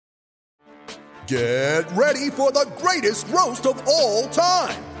Get ready for the greatest roast of all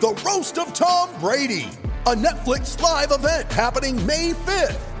time, the Roast of Tom Brady, a Netflix live event happening May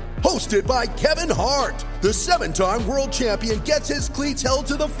 5th. Hosted by Kevin Hart, the 7-time world champion gets his cleats held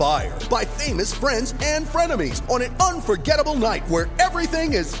to the fire by famous friends and frenemies on an unforgettable night where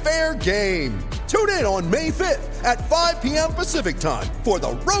everything is fair game. Tune in on May 5th at 5 p.m. Pacific time for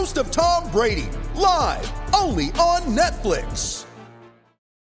the Roast of Tom Brady, live only on Netflix.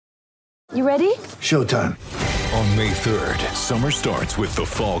 You ready? Showtime. On May 3rd, summer starts with The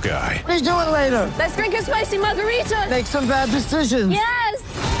Fall Guy. Let's do it later. Let's drink a spicy margarita. Make some bad decisions. Yes!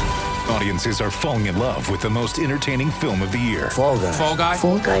 Audiences are falling in love with the most entertaining film of the year. Fall Guy. Fall Guy?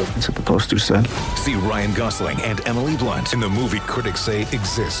 Fall Guy. That's what the poster said. See Ryan Gosling and Emily Blunt in the movie critics say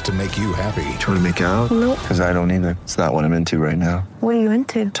exists to make you happy. Trying to make it out? Nope. Because I don't either. It's not what I'm into right now. What are you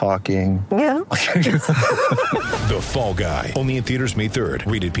into? Talking. Yeah. The Fall Guy. Only in theaters May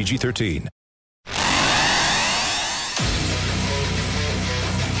 3rd. Rated PG-13.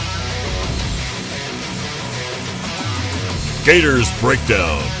 Gators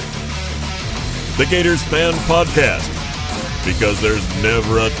Breakdown, the Gators fan podcast, because there's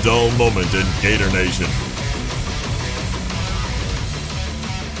never a dull moment in Gator Nation.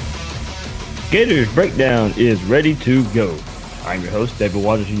 Gators Breakdown is ready to go. I'm your host, David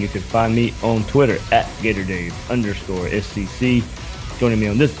Waters, and you can find me on Twitter at GatorDave_SCC. Joining me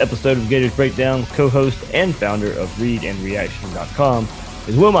on this episode of Gators Breakdown, co-host and founder of ReadAndReaction.com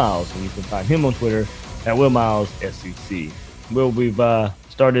is Will Miles, and you can find him on Twitter at WillMilesSCC. Will, we've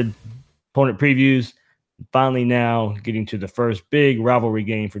started opponent previews. Finally now getting to the first big rivalry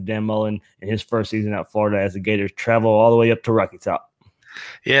game for Dan Mullen in his first season at Florida as the Gators travel all the way up to Rocky Top.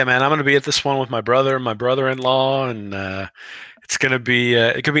 Yeah, man, I'm going to be at this one with my brother and my brother-in-law, and it's going to be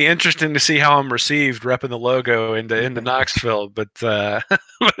it could be interesting to see how I'm received repping the logo into Knoxville. But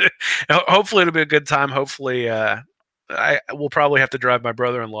hopefully it'll be a good time. Hopefully I will probably have to drive my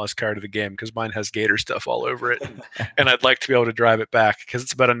brother-in-law's car to the game because mine has Gator stuff all over it, and I'd like to be able to drive it back because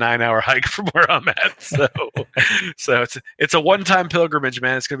it's about a 9-hour hike from where I'm at. So it's a one-time pilgrimage,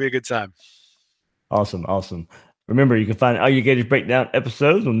 man. It's gonna be a good time. Awesome. Remember, you can find all your Gators Breakdown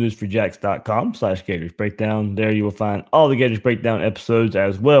episodes on news4jax.com/Gators Breakdown. There you will find all the Gators Breakdown episodes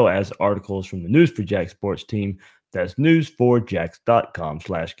as well as articles from the News4Jax sports team. That's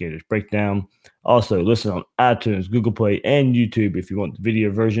news4jax.com/Gators Breakdown. Also, listen on iTunes, Google Play, and YouTube if you want the video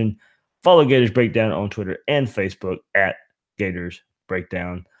version. Follow Gators Breakdown on Twitter and Facebook at Gators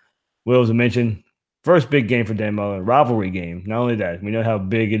Breakdown. Will, as I mentioned, first big game for Dan Mullen, rivalry game. Not only that, we know how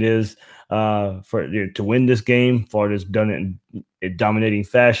big it is to win this game. Florida's done it in dominating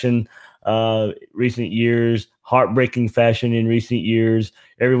fashion recent years, heartbreaking fashion in recent years.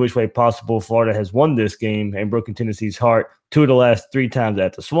 Every which way possible, Florida has won this game and broken Tennessee's heart 2 of the last 3 times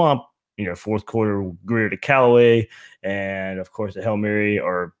at the Swamp. Fourth quarter Greer to Callaway, and of course the Hail Mary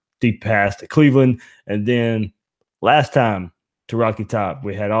or deep pass to Cleveland. And last time to Rocky Top,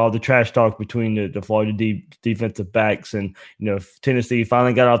 we had all the trash talk between the Florida defensive backs, and Tennessee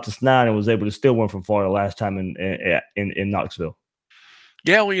finally got off the snide and was able to steal one from Florida last time in Knoxville.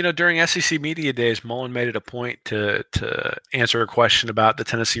 Yeah, well, during SEC Media Days, Mullen made it a point to answer a question about the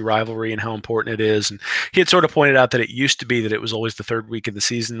Tennessee rivalry and how important it is. And he had sort of pointed out that it used to be that it was always the third week of the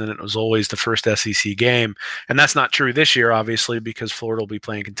season and it was always the first SEC game. And that's not true this year, obviously, because Florida will be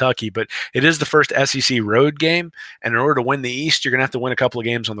playing Kentucky. But it is the first SEC road game. And in order to win the East, you're going to have to win a couple of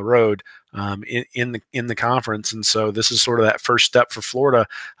games on the road in the conference. And so this is sort of that first step for Florida.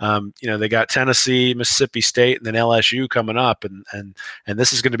 They got Tennessee, Mississippi State, and then LSU coming up. And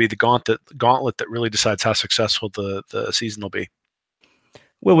this is going to be the gauntlet that really decides how successful the season will be.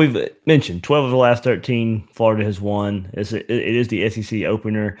 Well, we've mentioned 12 of the last 13 Florida has won. It is the SEC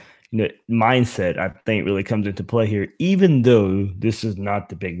opener. Mindset, I think, really comes into play here. Even though this is not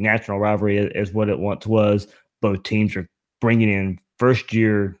the big national rivalry as what it once was, both teams are bringing in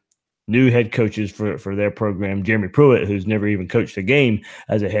first-year new head coaches for their program. Jeremy Pruitt, who's never even coached a game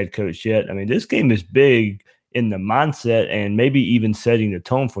as a head coach yet. I mean, this game is big in the mindset and maybe even setting the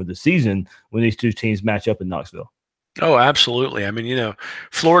tone for the season when these two teams match up in Knoxville. Oh, absolutely. I mean,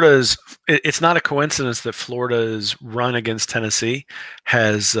 it's not a coincidence that Florida's run against Tennessee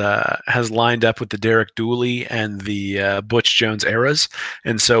has lined up with the Derek Dooley and the Butch Jones eras.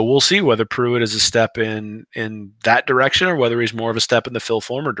 And so we'll see whether Pruitt is a step in that direction or whether he's more of a step in the Phil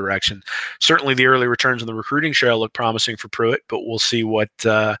Fulmer direction. Certainly the early returns on the recruiting trail look promising for Pruitt, but we'll see what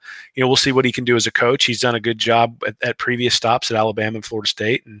he can do as a coach. He's done a good job at previous stops at Alabama and Florida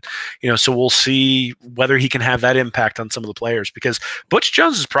State. And, so we'll see whether he can have that impact impact on some of the players, because Butch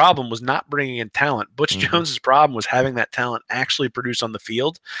Jones's problem was not bringing in talent. Butch Jones's problem was having that talent actually produce on the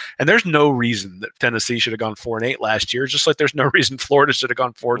field. And there's no reason that Tennessee should have gone 4-8 last year, just like there's no reason Florida should have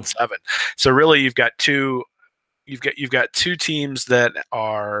gone 4-7. So really, you've got two teams that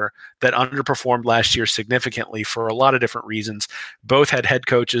underperformed last year significantly for a lot of different reasons. Both had head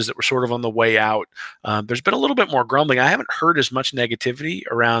coaches that were sort of on the way out. There's been a little bit more grumbling. I haven't heard as much negativity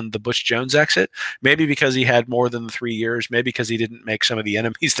around the Butch Jones exit, maybe because he had more than the 3 years, maybe because he didn't make some of the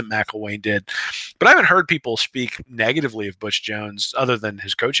enemies that McElwain did. But I haven't heard people speak negatively of Butch Jones other than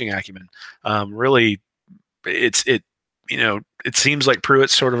his coaching acumen. Really, it seems like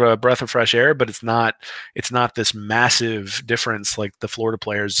Pruitt's sort of a breath of fresh air, but it's not this massive difference like the Florida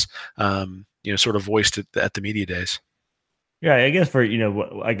players, sort of voiced at the media days. Yeah, I guess we're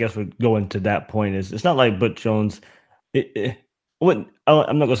going to that point is it's not like Butch Jones.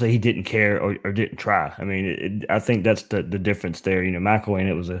 I'm not gonna say he didn't care or didn't try. I mean, I think that's the difference there. McElwain,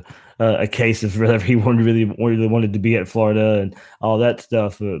 it was a case of whether he really wanted to be at Florida and all that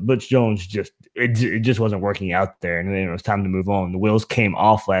stuff. Butch Jones it just wasn't working out there, and then it was time to move on. The wheels came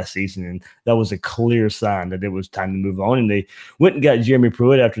off last season, and that was a clear sign that it was time to move on. And they went and got Jeremy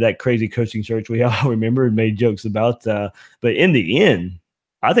Pruitt after that crazy coaching search we all remember and made jokes about. But in the end,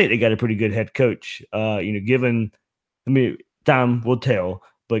 I think they got a pretty good head coach. Time will tell,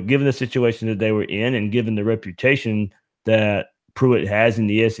 but given the situation that they were in and given the reputation that Pruitt has in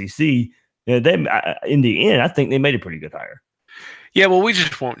the SEC, in the end, I think they made a pretty good hire. Yeah, well, we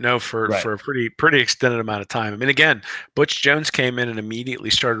just won't know for a pretty extended amount of time. I mean, again, Butch Jones came in and immediately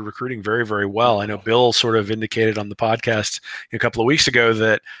started recruiting very, very well. I know Bill sort of indicated on the podcast a couple of weeks ago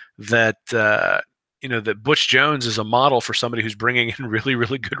that Butch Jones is a model for somebody who's bringing in really,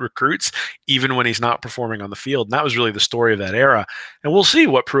 really good recruits, even when he's not performing on the field. And that was really the story of that era. And we'll see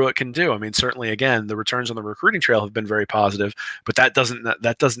what Pruitt can do. I mean, certainly, again, the returns on the recruiting trail have been very positive, but that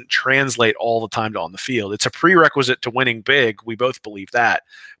doesn't translate all the time to on the field. It's a prerequisite to winning big. We both believe that,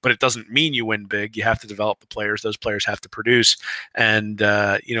 but it doesn't mean you win big. You have to develop the players. Those players have to produce. And,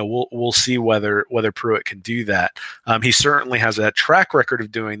 we'll see whether Pruitt can do that. He certainly has a track record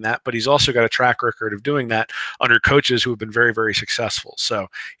of doing that, but he's also got a track record of doing that under coaches who have been very, very successful. So,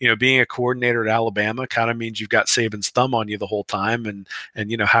 being a coordinator at Alabama kind of means you've got Saban's thumb on you the whole time. And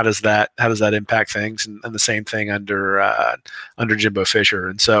how does that impact things? And the same thing under Jimbo Fisher.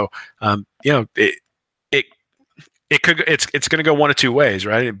 And so, it's going to go one of two ways,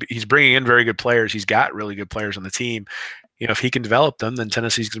 right? He's bringing in very good players. He's got really good players on the team. If he can develop them, then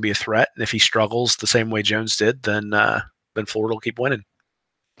Tennessee's going to be a threat. And if he struggles the same way Jones did, then Florida will keep winning.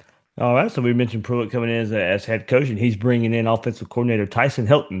 All right, so we mentioned Pruitt coming in as head coach, and he's bringing in offensive coordinator Tyson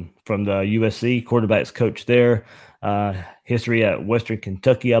Helton from the USC, quarterbacks coach there. History at Western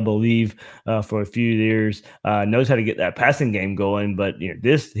Kentucky, I believe, for a few years. Knows how to get that passing game going, but he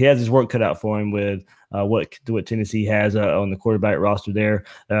has his work cut out for him with what Tennessee has on the quarterback roster there.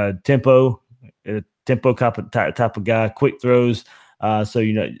 Tempo type of guy, quick throws. So,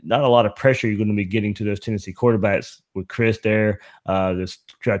 not a lot of pressure you're going to be getting to those Tennessee quarterbacks with Christ there, this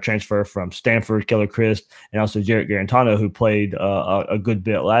transfer from Stanford, Keller Christ, and also Jarrett Garantano, who played a good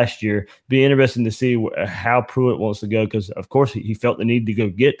bit last year. Be interesting to see how Pruitt wants to go because, of course, he felt the need to go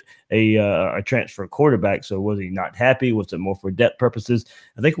get a transfer quarterback. So was he not happy? Was it more for depth purposes?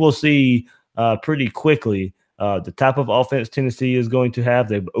 I think we'll see pretty quickly the type of offense Tennessee is going to have.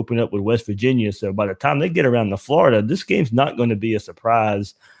 They've opened up with West Virginia. So by the time they get around to Florida, this game's not going to be a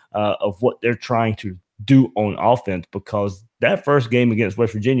surprise of what they're trying to do on offense because that first game against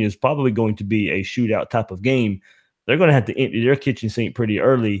West Virginia is probably going to be a shootout type of game. They're going to have to empty their kitchen sink pretty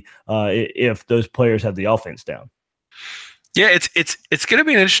early if those players have the offense down. Yeah, it's going to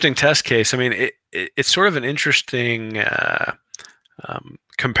be an interesting test case. I mean, it's sort of an interesting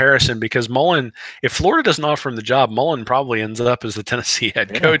comparison because Mullen, if Florida doesn't offer him the job, Mullen probably ends up as the Tennessee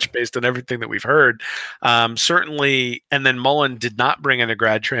head coach based on everything that we've heard. Certainly, and then Mullen did not bring in a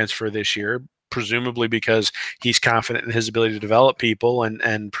grad transfer this year, presumably because he's confident in his ability to develop people.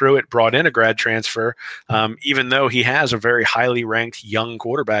 And Pruitt brought in a grad transfer, even though he has a very highly ranked young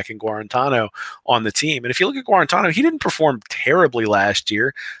quarterback in Guarantano on the team. And if you look at Guarantano, he didn't perform terribly last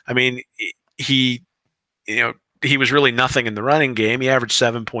year. I mean, he was really nothing in the running game. He averaged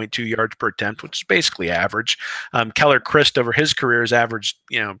 7.2 yards per attempt, which is basically average. Keller Christ over his career has averaged,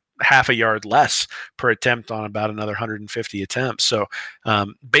 half a yard less per attempt on about another 150 attempts. So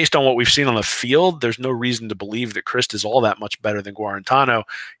based on what we've seen on the field, there's no reason to believe that Christ is all that much better than Guarantano.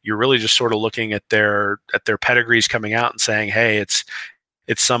 You're really just sort of looking at their pedigrees coming out and saying, hey, it's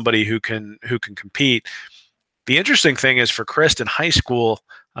somebody who can compete. The interesting thing is for Christ in high school,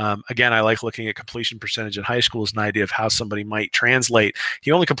 Again, I like looking at completion percentage in high school as an idea of how somebody might translate.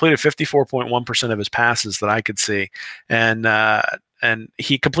 He only completed 54.1% of his passes that I could see, and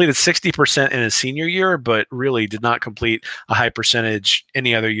he completed 60% in his senior year, but really did not complete a high percentage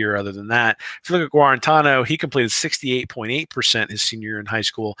any other year other than that. If you look at Guarantano, he completed 68.8% his senior year in high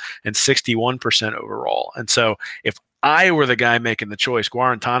school and 61% overall. And so if I were the guy making the choice,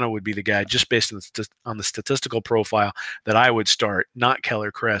 Guarantano would be the guy just based on the statistical profile that I would start, not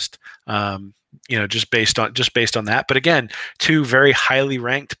Keller Christ. Just based on that. But again, two very highly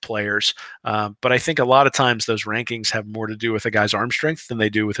ranked players. But I think a lot of times those rankings have more to do with a guy's arm strength than they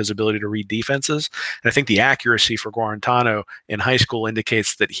do with his ability to read defenses. And I think the accuracy for Guarantano in high school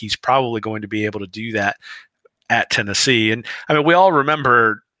indicates that he's probably going to be able to do that at Tennessee. And I mean, we all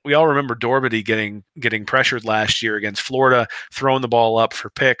remember Dorbity getting pressured last year against Florida, throwing the ball up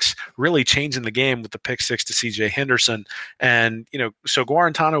for picks, really changing the game with the pick six to CJ Henderson. And, so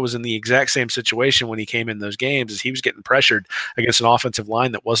Guarantano was in the exact same situation when he came in those games, as he was getting pressured against an offensive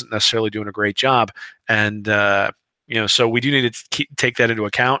line that wasn't necessarily doing a great job. And, so we do need to take that into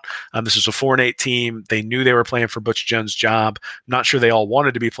account. This is a 4-8 team. They knew they were playing for Butch Jones' job. Not sure they all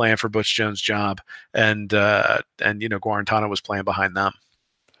wanted to be playing for Butch Jones' job. And Guarantano was playing behind them.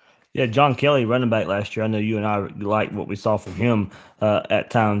 Yeah, John Kelly, running back last year. I know you and I like what we saw from him at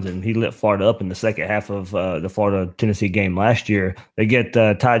times, and he lit Florida up in the second half of the Florida-Tennessee game last year. They get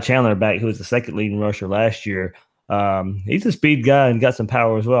Ty Chandler back, who was the second leading rusher last year. He's a speed guy and got some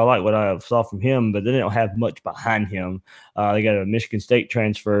power as well. I like what I saw from him, but they don't have much behind him. They got a Michigan State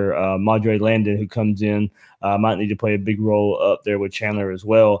transfer, Madre Landon, who comes in. Might need to play a big role up there with Chandler as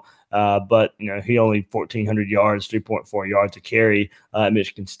well. But he only 1,400 yards, 3.4 yards to carry at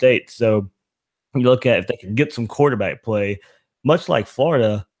Michigan State. So you look at if they can get some quarterback play, much like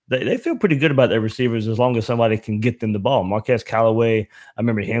Florida, they feel pretty good about their receivers as long as somebody can get them the ball. Marquez Callaway, I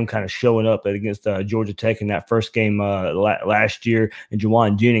remember him kind of showing up against Georgia Tech in that first game last year. And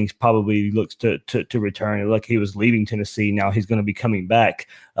Juwan Jennings probably looks to return. Look, he was leaving Tennessee. Now he's going to be coming back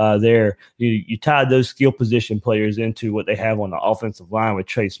there. You tied those skill position players into what they have on the offensive line with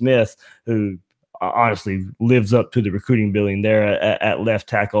Trey Smith, who honestly lives up to the recruiting billing there at left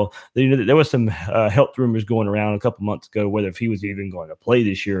tackle. There was some health rumors going around a couple months ago whether if he was even going to play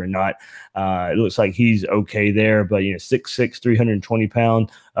this year or not. It looks like he's okay there, but 6'6", 320-pound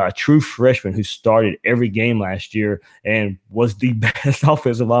true freshman who started every game last year and was the best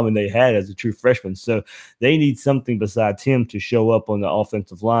offensive lineman they had as a true freshman. So they need something besides him to show up on the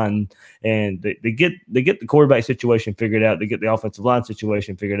offensive line, and they get the quarterback situation figured out. They get the offensive line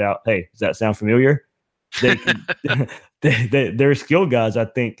situation figured out. Hey, does that sound familiar? Their skill guys, I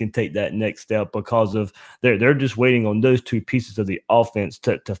think, can take that next step because of they're just waiting on those two pieces of the offense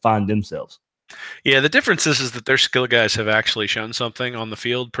to find themselves. Yeah, the difference is that their skill guys have actually shown something on the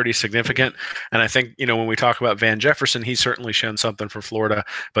field pretty significant. And I think, when we talk about Van Jefferson, he's certainly shown something for Florida.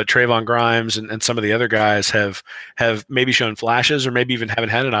 But Trayvon Grimes and some of the other guys have maybe shown flashes, or maybe even haven't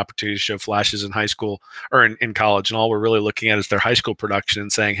had an opportunity to show flashes in high school or in college. And all we're really looking at is their high school production and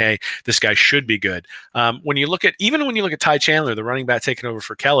saying, hey, this guy should be good. When you look at Ty Chandler, the running back taking over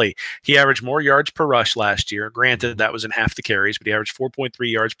for Kelly, he averaged more yards per rush last year. Granted, that was in half the carries, but he averaged 4.3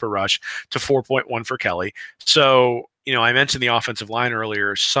 yards per rush to 4.1 for Kelly. So, I mentioned the offensive line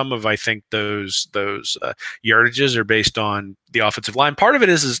earlier. Some of, I think, those yardages are based on the offensive line. Part of it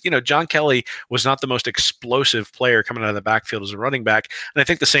is John Kelly was not the most explosive player coming out of the backfield as a running back. And I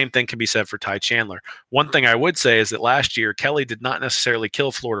think the same thing can be said for Ty Chandler. One thing I would say is that last year, Kelly did not necessarily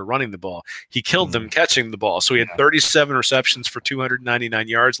kill Florida running the ball. He killed them catching the ball. So he had 37 receptions for 299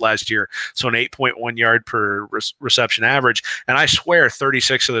 yards last year. So an 8.1 yard per reception average. And I swear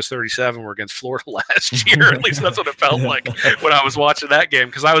 36 of those 37 were against Florida last year. At least that's what it felt like when I was watching that game,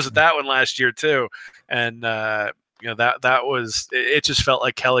 because I was at that one last year too. And, that was, it just felt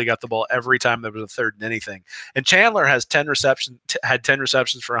like Kelly got the ball every time there was a third and anything. And Chandler has 10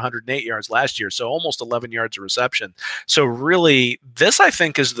 receptions for 108 yards last year. So almost 11 yards a reception. So really this, I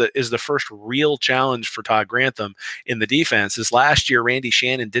think, is the first real challenge for Todd Grantham in the defense. Is last year, Randy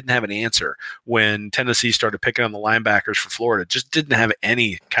Shannon didn't have an answer when Tennessee started picking on the linebackers for Florida. Just didn't have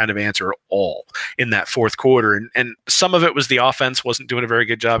any kind of answer at all in that fourth quarter. And some of it was the offense wasn't doing a very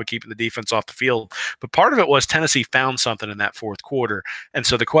good job of keeping the defense off the field. But part of it was Tennessee found something in that fourth quarter. And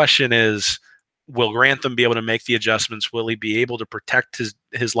so the question is, will Grantham be able to make the adjustments? Will he be able to protect his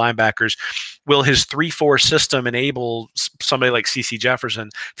linebackers? Will his 3-4 system enable somebody like CeCe Jefferson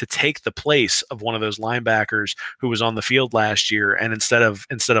to take the place of one of those linebackers who was on the field last year, and instead of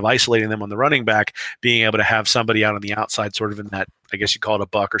isolating them on the running back, being able to have somebody out on the outside, sort of in that I guess you call it a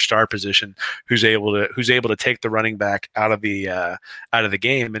buck or star position, who's able to take the running back out of the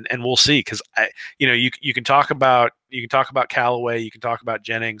game, and we'll see, because you can talk about Callaway, you can talk about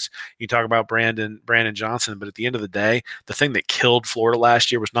Jennings, you can talk about Brandon Johnson, but at the end of the day, the thing that killed Florida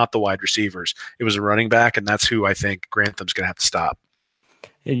last year was not the wide receivers; it was a running back, and that's who I think Grantham's going to have to stop.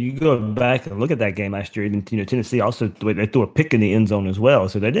 Yeah, you go back and look at that game last year. Even Tennessee also they threw a pick in the end zone as well,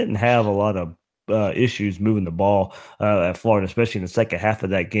 so they didn't have a lot of issues moving the ball at Florida, especially in the second half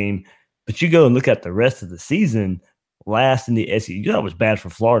of that game. But you go and look at the rest of the season, last in the SEC. It was bad for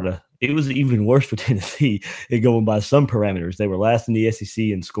Florida. It was even worse for Tennessee. Going by some parameters, they were last in the SEC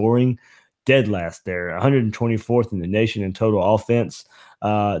in scoring, dead last there, 124th in the nation in total offense.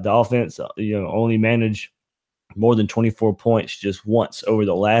 The offense, only managed more than 24 points just once over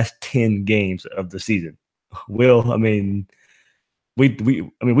the last 10 games of the season. Will, I mean, we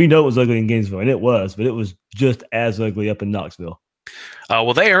know it was ugly in Gainesville, and it was, but it just as ugly up in Knoxville.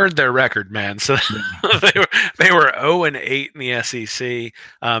 Well, they earned their record, man. So they were 0-8 in the SEC.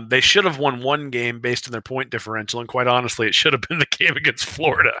 They should have won one game based on their point differential, and quite honestly, it should have been the game against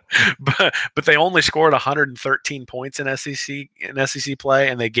Florida. But they only scored 113 points in SEC play,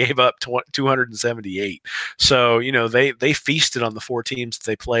 and they gave up 278. So they feasted on the four teams that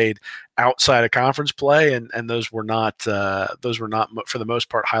they played outside of conference play, and those were not for the most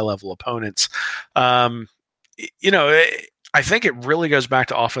part high level opponents. I think it really goes back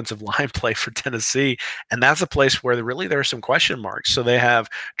to offensive line play for Tennessee, and that's a place where there are some question marks. So they have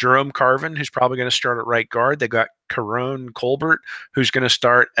Jerome Carvin, who's probably going to start at right guard. They got Caron Colbert, who's going to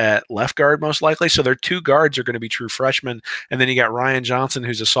start at left guard most likely. So their two guards are going to be true freshmen, and then you got Ryan Johnson,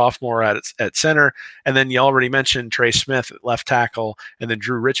 who's a sophomore at center, and then you already mentioned Trey Smith at left tackle, and then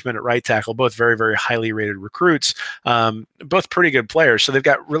Drew Richmond at right tackle. Both very, very highly rated recruits, both pretty good players. So they've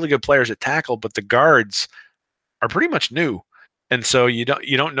got really good players at tackle, but the guards are pretty much new, and so you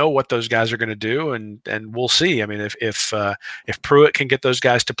don't know what those guys are going to do, and we'll see. I mean, if Pruitt can get those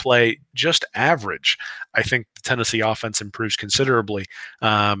guys to play just average, I think the Tennessee offense improves considerably.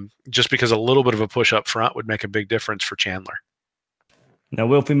 Just because a little bit of a push up front would make a big difference for Chandler. Now,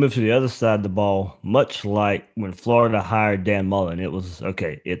 Will, if we move to the other side of the ball, much like when Florida hired Dan Mullen, it was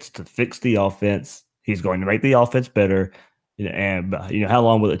okay. It's to fix the offense. He's going to make the offense better. And how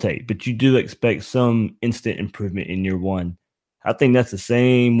long will it take? But you do expect some instant improvement in year one. I think that's the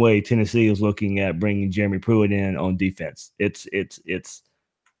same way Tennessee is looking at bringing Jeremy Pruitt in on defense. It's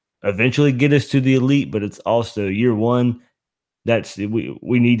eventually get us to the elite, but it's also year one. That's we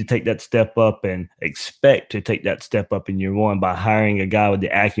need to take that step up and expect to take that step up in year one by hiring a guy with the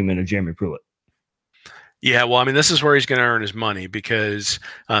acumen of Jeremy Pruitt. Yeah, well, I mean, this is where he's going to earn his money, because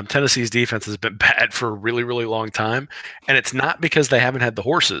Tennessee's defense has been bad for a really, really long time, and it's not because they haven't had the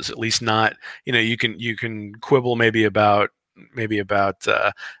horses. At least not, you can quibble maybe about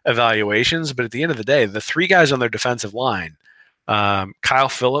evaluations, but at the end of the day, the three guys on their defensive line, Kyle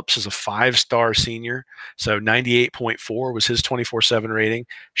Phillips is a 5-star senior, so 98.4 was his 24/7 rating.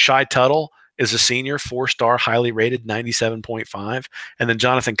 Shai Tuttle is a senior, 4-star, highly rated, 97.5. And then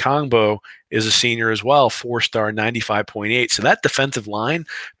Jonathan Kongbo is a senior as well, 4-star, 95.8. So that defensive line,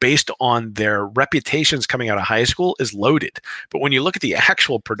 based on their reputations coming out of high school, is loaded. But when you look at the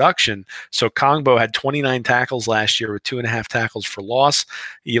actual production, so Kongbo had 29 tackles last year with 2.5 tackles for loss.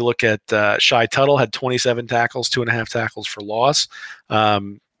 You look at Shai Tuttle had 27 tackles, 2.5 tackles for loss.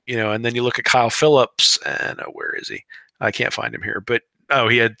 And then you look at Kyle Phillips, and where is he? I can't find him here, but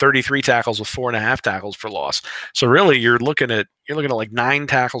he had 33 tackles with 4.5 tackles for loss. So really, you're looking at like 9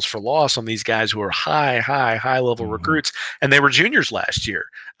 tackles for loss on these guys who are high level recruits, and they were juniors last year.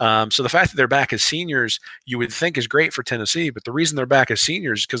 So the fact that they're back as seniors, you would think is great for Tennessee, but the reason they're back as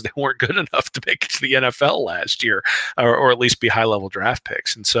seniors is because they weren't good enough to make it to the NFL last year, or at least be high level draft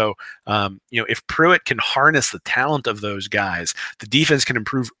picks. And so, if Pruitt can harness the talent of those guys, the defense can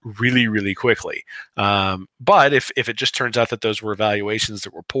improve really, really quickly. But if it just turns out that those were evaluations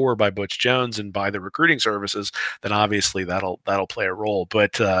that were poor by Butch Jones and by the recruiting services, then obviously that'll play a role.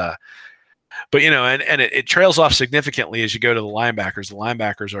 But it trails off significantly as you go to the linebackers. The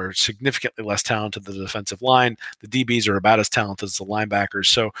linebackers are significantly less talented than the defensive line. The DBs are about as talented as the linebackers.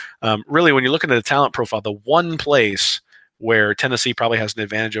 So really, when you're looking at the talent profile, the one place where Tennessee probably has an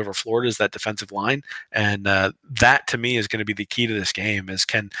advantage over Florida is that defensive line. And that, to me, is going to be the key to this game, is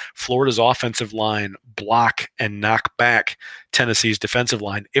can Florida's offensive line block and knock back Tennessee's defensive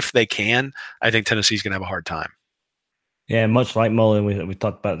line? If they can, I think Tennessee's going to have a hard time. Yeah, much like Mullen, we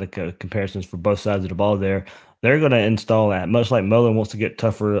talked about the comparisons for both sides of the ball there. They're going to install that. Much like Mullen wants to get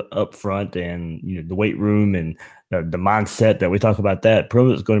tougher up front, and the weight room and the mindset that we talk about, that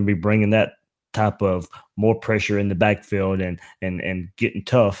Pruitt's going to be bringing that type of more pressure in the backfield and getting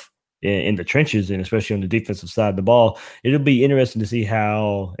tough in the trenches, and especially on the defensive side of the ball. It'll be interesting to see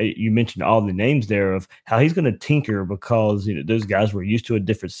how you mentioned all the names there of how he's going to tinker, because those guys were used to a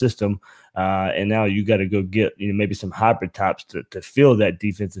different system, and now you got to go get maybe some hybrid types to fill that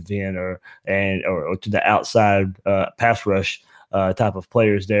defensive end or to the outside pass rush type of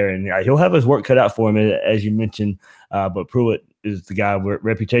players there, and he'll have his work cut out for him, as you mentioned. But Pruitt is the guy where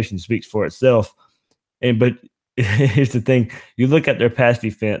reputation speaks for itself, but. Here's the thing. You look at their pass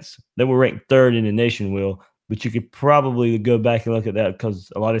defense, they were ranked 3rd in the nation, Will, but you could probably go back and look at that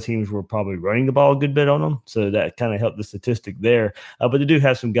because a lot of teams were probably running the ball a good bit on them. So that kind of helped the statistic there. But they do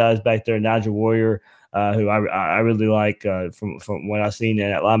have some guys back there, Nigel Warrior, who I really like from what I've seen,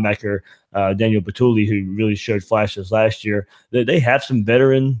 and at linebacker, Daniel Batuli, who really showed flashes last year. They have some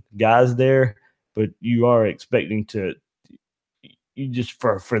veteran guys there, but you are expecting you just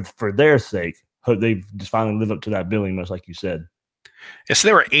for their sake, hope they just finally live up to that billing, much like you said. Yeah, so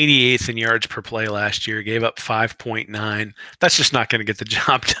they were 88th in yards per play last year, gave up 5.9. That's just not going to get the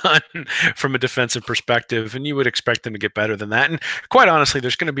job done from a defensive perspective, and you would expect them to get better than that. And quite honestly,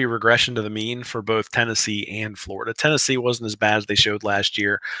 there's going to be regression to the mean for both Tennessee and Florida. Tennessee wasn't as bad as they showed last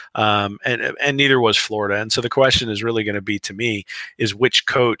year, and neither was Florida. And so the question is really going to be, to me, is which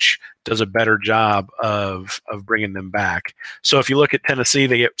coach does a better job of bringing them back. So if you look at Tennessee,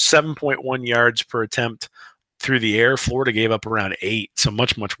 they get 7.1 yards per attempt through the air. Florida gave up around 8, so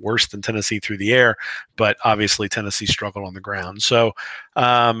much worse than Tennessee through the air, but obviously Tennessee struggled on the ground. So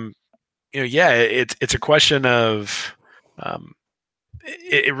it's a question of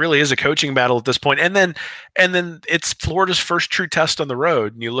it really is a coaching battle at this point. And then it's Florida's first true test on the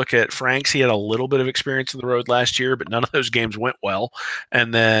road. And you look at Franks, he had a little bit of experience on the road last year, but none of those games went well.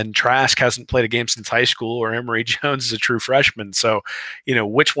 And then Trask hasn't played a game since high school, or Emory Jones is a true freshman. So,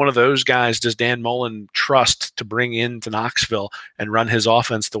 which one of those guys does Dan Mullen trust to bring into Knoxville and run his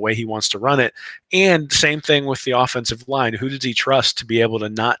offense the way he wants to run it? And same thing with the offensive line. Who does he trust to be able to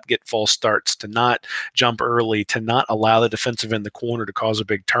not get false starts, to not jump early, to not allow the defensive end, the corner, to cause a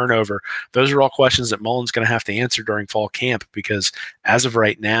big turnover? Those are all questions that Mullen's going to have to answer during fall camp, because as of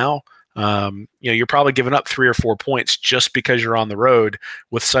right now, you're probably giving up 3 or 4 points just because you're on the road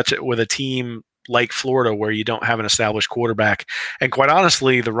with a team like Florida, where you don't have an established quarterback. And quite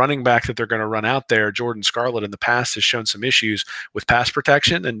honestly, the running back that they're going to run out there, Jordan Scarlett, in the past has shown some issues with pass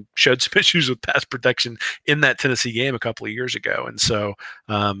protection, and showed some issues with pass protection in that Tennessee game a couple of years ago. And so,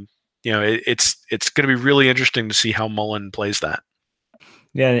 it's going to be really interesting to see how Mullen plays that.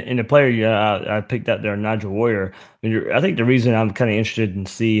 Yeah, and the player I picked out there, Nigel Warrior. I think the reason I'm kind of interested in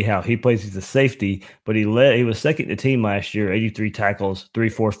see how he plays, he's a safety, but he was second in the team last year, 83 tackles, 3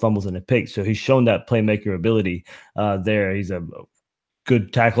 forced fumbles, and a pick. So he's shown that playmaker ability there. He's a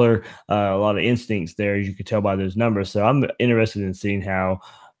good tackler, a lot of instincts there, as you can tell by those numbers. So I'm interested in seeing how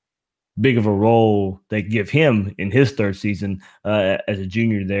big of a role they give him in his 3rd season as a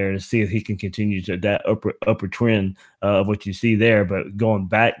junior there, to see if he can continue to that upper trend of what you see there. But going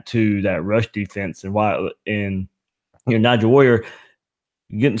back to that rush defense, and Nigel Warrior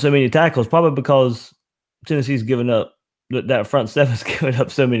getting so many tackles, probably because Tennessee's given up, that front seven's giving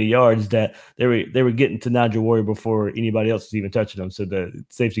up so many yards that they were getting to Nigel Warrior before anybody else was even touching them. So the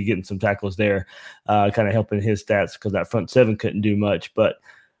safety getting some tackles there, kind of helping his stats, because that front seven couldn't do much. But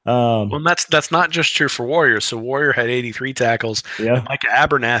well, that's not just true for Warrior. So Warrior had 83 tackles. Yeah. And Micah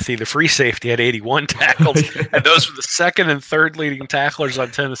Abernathy, the free safety, had 81 tackles. And those were the 2nd and 3rd leading tacklers on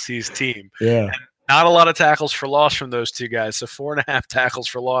Tennessee's team. Yeah. And not a lot of tackles for loss from those two guys. So 4.5 tackles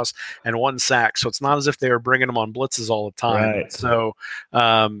for loss and 1 sack. So it's not as if they were bringing them on blitzes all the time. Right. So,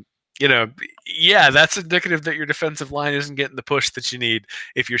 that's indicative that your defensive line isn't getting the push that you need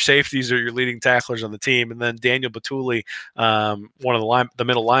if your safeties are your leading tacklers on the team. And then Daniel Batuli, one of the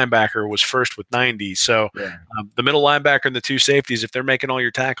middle linebacker, was first with 90. So the middle linebacker and the 2 safeties, if they're making all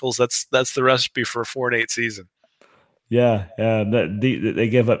your tackles, that's the recipe for a 4-8 season. Yeah, they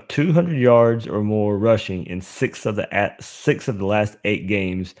gave up 200 yards or more rushing in 6 of the last 8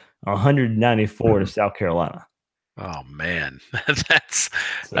 games, 194 to South Carolina. Oh man, that's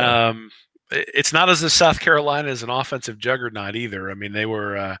it's not as if South Carolina is an offensive juggernaut either. I mean, they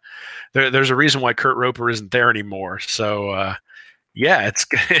were there's a reason why Kurt Roper isn't there anymore. So it's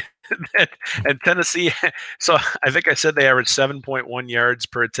good. And Tennessee, so I think I said they averaged 7.1 yards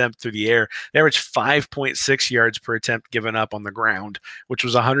per attempt through the air. They averaged 5.6 yards per attempt given up on the ground, which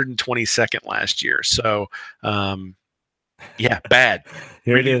was 122nd last year. So Yeah, bad.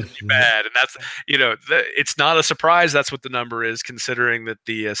 Here it is. Bad, and that's it's not a surprise. That's what the number is, considering that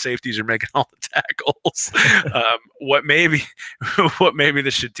the safeties are making all the tackles. What maybe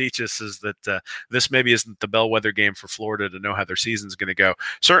this should teach us is that this maybe isn't the bellwether game for Florida to know how their season's going to go.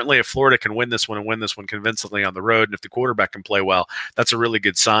 Certainly, if Florida can win this one and win this one convincingly on the road, and if the quarterback can play well, that's a really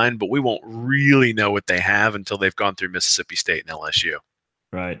good sign. But we won't really know what they have until they've gone through Mississippi State and LSU.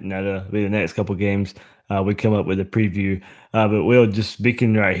 Right. Now, that'll be the next couple games. We come up with a preview. But Will, just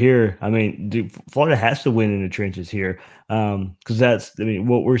speaking right here, I mean, Florida has to win in the trenches here because that's,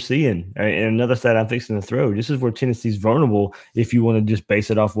 what we're seeing. And another stat I'm fixing to throw, this is where Tennessee's vulnerable if you want to just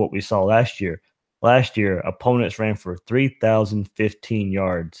base it off what we saw last year. Last year, opponents ran for 3,015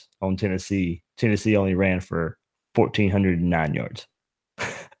 yards on Tennessee. Tennessee only ran for 1,409 yards.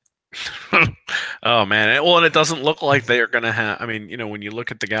 Oh man! Well, and it doesn't look like they are going to have. I mean, when you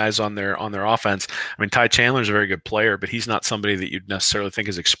look at the guys on their offense, I mean, Ty Chandler's a very good player, but he's not somebody that you'd necessarily think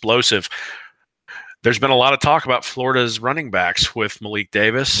is explosive. There's been a lot of talk about Florida's running backs with Malik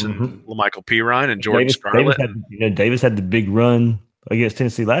Davis and Lamichael Pirine and Jordan Scarlett. Davis had the big run against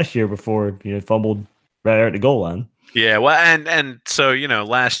Tennessee last year before fumbled right at the goal line. Yeah, well, and so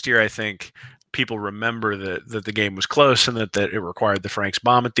last year I think people remember that the game was close and that it required the Franks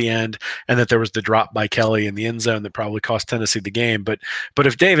bomb at the end and that there was the drop by Kelly in the end zone that probably cost Tennessee the game. But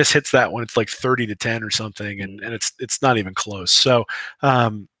if Davis hits that one, it's like 30-10 or something, and it's not even close. So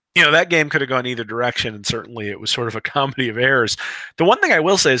that game could have gone either direction, and certainly it was sort of a comedy of errors. The one thing I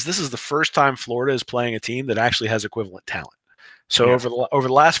will say is this is the first time Florida is playing a team that actually has equivalent talent. So over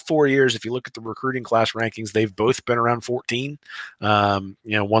the last 4 years, if you look at the recruiting class rankings, they've both been around 14.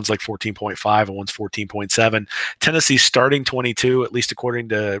 One's like 14.5 and one's 14.7. Tennessee's starting 22, at least according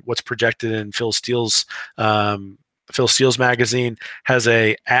to what's projected in Phil Steele's magazine, has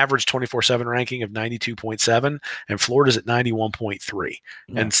a average 24/7 ranking of 92.7, and Florida's at 91.3.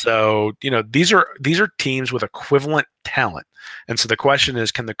 Yeah. And so, these are teams with equivalent talent. And so the question is,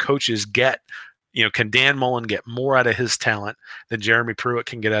 can the coaches can Dan Mullen get more out of his talent than Jeremy Pruitt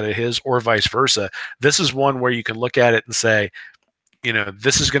can get out of his, or vice versa? This is one where you can look at it and say,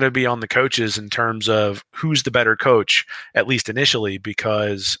 this is going to be on the coaches in terms of who's the better coach, at least initially,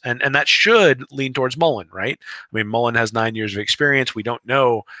 because and that should lean towards Mullen, right? I mean, Mullen has 9 years of experience. We don't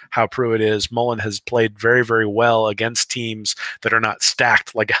know how Pruitt is. Mullen has played very, very well against teams that are not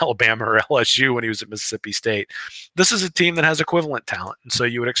stacked like Alabama or LSU when he was at Mississippi State. This is a team that has equivalent talent, and so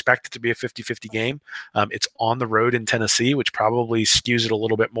you would expect it to be a 50-50 game. It's on the road in Tennessee, which probably skews it a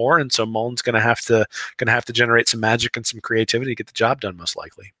little bit more, and so Mullen's going to have to generate some magic and some creativity to get the job done, most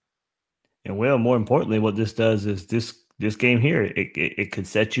likely. And more importantly, what this does is this game here, it could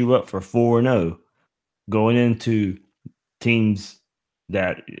set you up for 4-0 going into teams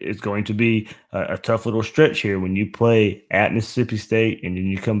that it's going to be a tough little stretch here when you play at Mississippi State and then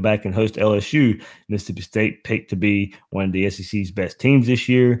you come back and host LSU. Mississippi State picked to be one of the SEC's best teams this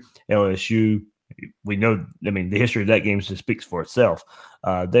year. LSU, we know, the history of that game just speaks for itself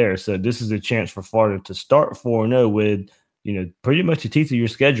there. So this is a chance for Florida to start 4-0 with pretty much the teeth of your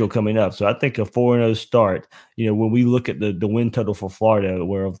schedule coming up. So I think a 4-0 start, when we look at the win total for Florida,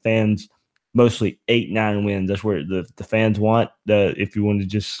 where fans mostly 8-9 wins, that's where the fans want. If you want to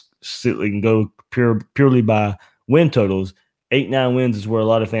just sit and go purely by win totals, 8-9 wins is where a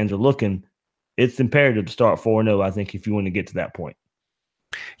lot of fans are looking. It's imperative to start 4-0, I think, if you want to get to that point.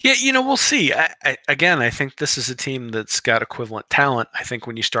 Yeah, we'll see. I think this is a team that's got equivalent talent. I think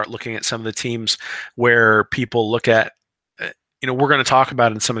when you start looking at some of the teams where people look at, we're going to talk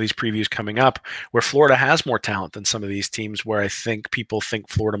about in some of these previews coming up, where Florida has more talent than some of these teams where I think people think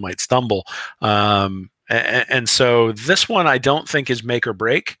Florida might stumble. And so this one I don't think is make or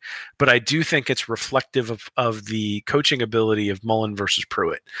break, but I do think it's reflective of the coaching ability of Mullen versus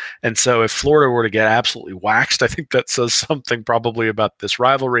Pruitt. And so if Florida were to get absolutely waxed, I think that says something probably about this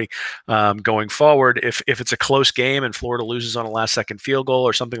rivalry going forward. If it's a close game and Florida loses on a last-second field goal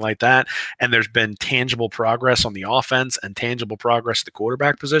or something like that, and there's been tangible progress on the offense and tangible progress at the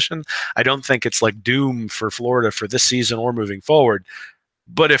quarterback position, I don't think it's like doom for Florida for this season or moving forward.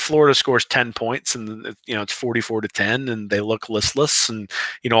 But if Florida scores 10 points and it's 44-10 and they look listless and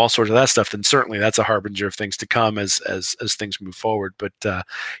all sorts of that stuff, then certainly that's a harbinger of things to come as things move forward. But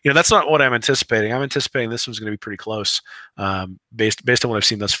that's not what I'm anticipating. I'm anticipating this one's going to be pretty close, based on what I've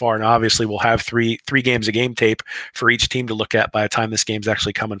seen thus far. And obviously we'll have three games of game tape for each team to look at by the time this game's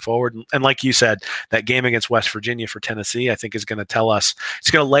actually coming forward. And like you said, that game against West Virginia for Tennessee, I think is going to tell us,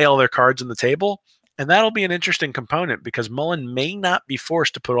 it's going to lay all their cards on the table. And that'll be an interesting component because Mullen may not be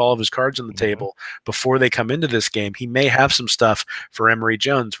forced to put all of his cards on the table before they come into this game. He may have some stuff for Emory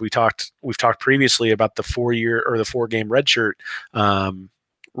Jones. We've talked previously about the 4-year or the 4-game redshirt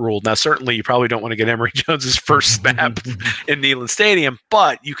rule. Now, certainly you probably don't want to get Emory Jones's first snap in Neyland Stadium,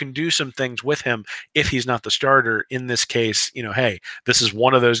 but you can do some things with him if he's not the starter. In this case, hey, this is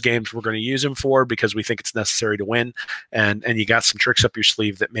one of those games we're going to use him for because we think it's necessary to win, and you got some tricks up your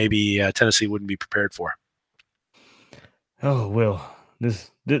sleeve that maybe Tennessee wouldn't be prepared for. Oh, well,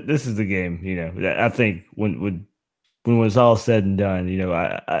 this is the game. I think when it's all said and done,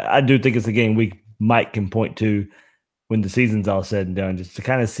 I do think it's a game Mike can point to when the season's all said and done, just to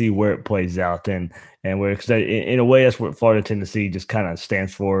kind of see where it plays out and where, because in a way that's what Florida Tennessee just kind of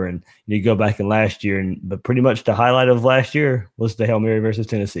stands for. And you go back in last year, but pretty much the highlight of last year was the Hail Mary versus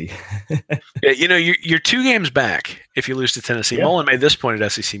Tennessee. Yeah, you're 2 games back if you lose to Tennessee. Yeah. Mullen made this point at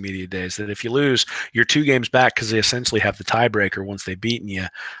SEC Media Days that if you lose, you're 2 games back because they essentially have the tiebreaker once they've beaten you.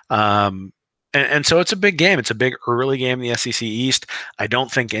 And so it's a big game. It's a big early game in the SEC East. I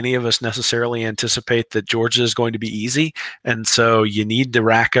don't think any of us necessarily anticipate that Georgia is going to be easy. And so you need to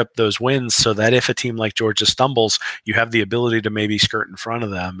rack up those wins so that if a team like Georgia stumbles, you have the ability to maybe skirt in front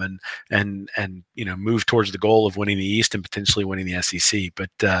of them and move towards the goal of winning the East and potentially winning the SEC.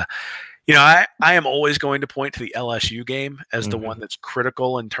 But I am always going to point to the LSU game as the one that's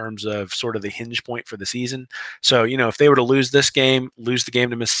critical in terms of sort of the hinge point for the season. So, if they were to lose this game, lose the game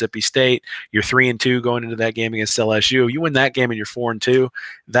to Mississippi State, you're 3-2 going into that game against LSU. You win that game and you're 4-2.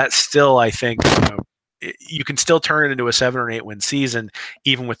 That's still, I think, you can still turn it into a 7 or 8 win season,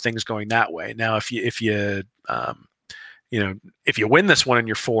 even with things going that way. Now, if you win this one and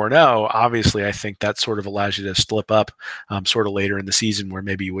you're 4-0, obviously I think that sort of allows you to slip up sort of later in the season where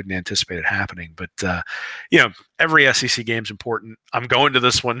maybe you wouldn't anticipate it happening. But, every SEC game is important. I'm going to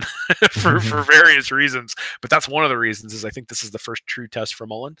this one for various reasons, but that's one of the reasons is I think this is the first true test for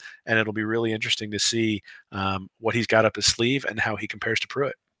Mullen, and it'll be really interesting to see what he's got up his sleeve and how he compares to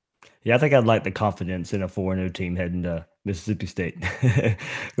Pruitt. Yeah, I think I'd like the confidence in a 4-0 team heading to Mississippi State. Taking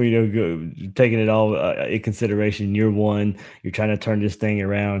it all in consideration, year one, you're trying to turn this thing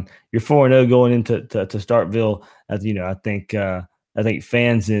around. You're 4-0 going into Starkville. I think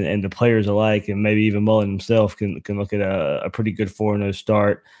fans and the players alike, and maybe even Mullen himself, can look at a pretty good 4-0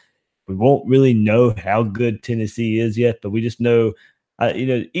 start. We won't really know how good Tennessee is yet, but we just know,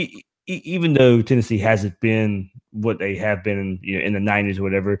 even though Tennessee hasn't been what they have been in the 90s or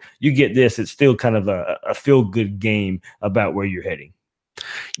whatever, you get this, it's still kind of a feel-good game about where you're heading.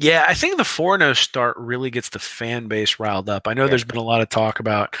 Yeah, I think the 4-0 start really gets the fan base riled up. I know there's been a lot of talk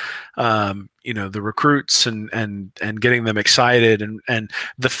about the recruits and getting them excited, and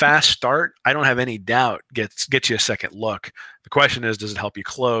the fast start, I don't have any doubt gets you a second look. The question is, does it help you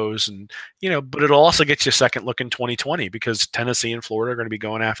close? And but it'll also get you a second look in 2020 because Tennessee and Florida are going to be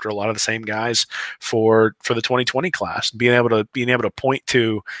going after a lot of the same guys for the 2020 class. Being able to point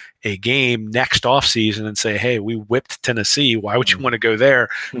to a game next offseason and say, hey, we whipped Tennessee. Why would you want to go there?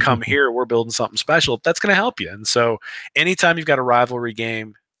 Come here. We're building something special. That's going to help you. And so anytime you've got a rivalry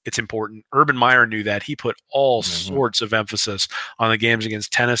game, it's important. Urban Meyer knew that. He put all sorts of emphasis on the games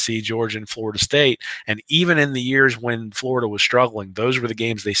against Tennessee, Georgia, and Florida State. And even in the years when Florida was struggling, those were the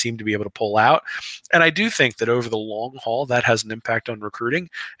games they seemed to be able to pull out. And I do think that over the long haul, that has an impact on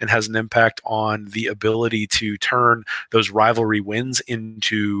recruiting and has an impact on the ability to turn those rivalry wins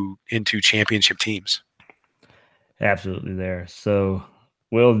into championship teams. Absolutely there. So,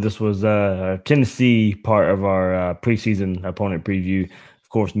 Will, this was a Tennessee part of our preseason opponent preview. Of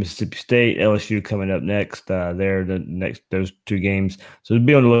course, Mississippi State, LSU coming up next. Those 2 games. So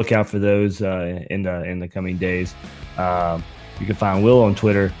be on the lookout for those in the coming days. You can find Will on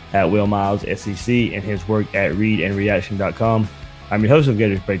Twitter at Will Miles SEC and his work at readandreaction.com. I'm your host of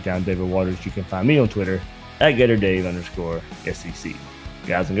Gators Breakdown, David Waters. You can find me on Twitter at GatorDave_SEC.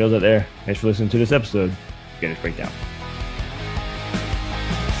 Guys and girls out there, thanks for listening to this episode of Gators Breakdown.